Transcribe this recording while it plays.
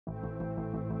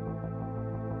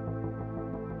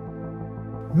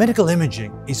Medical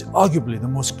imaging is arguably the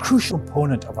most crucial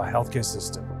component of our healthcare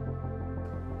system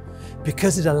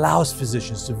because it allows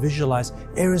physicians to visualize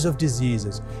areas of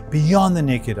diseases beyond the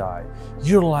naked eye,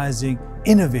 utilizing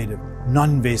innovative,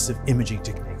 non-invasive imaging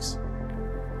techniques.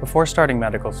 Before starting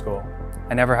medical school,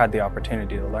 I never had the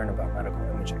opportunity to learn about medical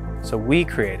imaging. So we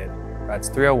created RADS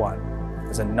 301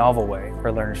 as a novel way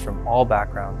for learners from all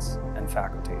backgrounds and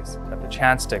faculties to have the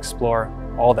chance to explore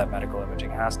all that medical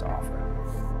imaging has to offer.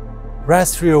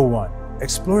 RADS 301,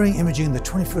 Exploring Imaging in the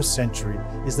 21st Century,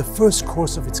 is the first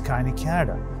course of its kind in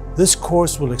Canada. This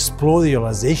course will explore the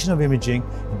utilization of imaging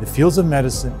in the fields of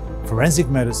medicine, forensic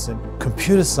medicine,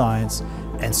 computer science,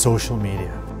 and social media.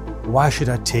 Why should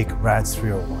I take RADS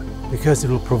 301? Because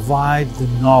it will provide the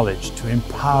knowledge to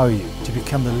empower you to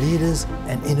become the leaders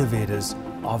and innovators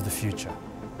of the future.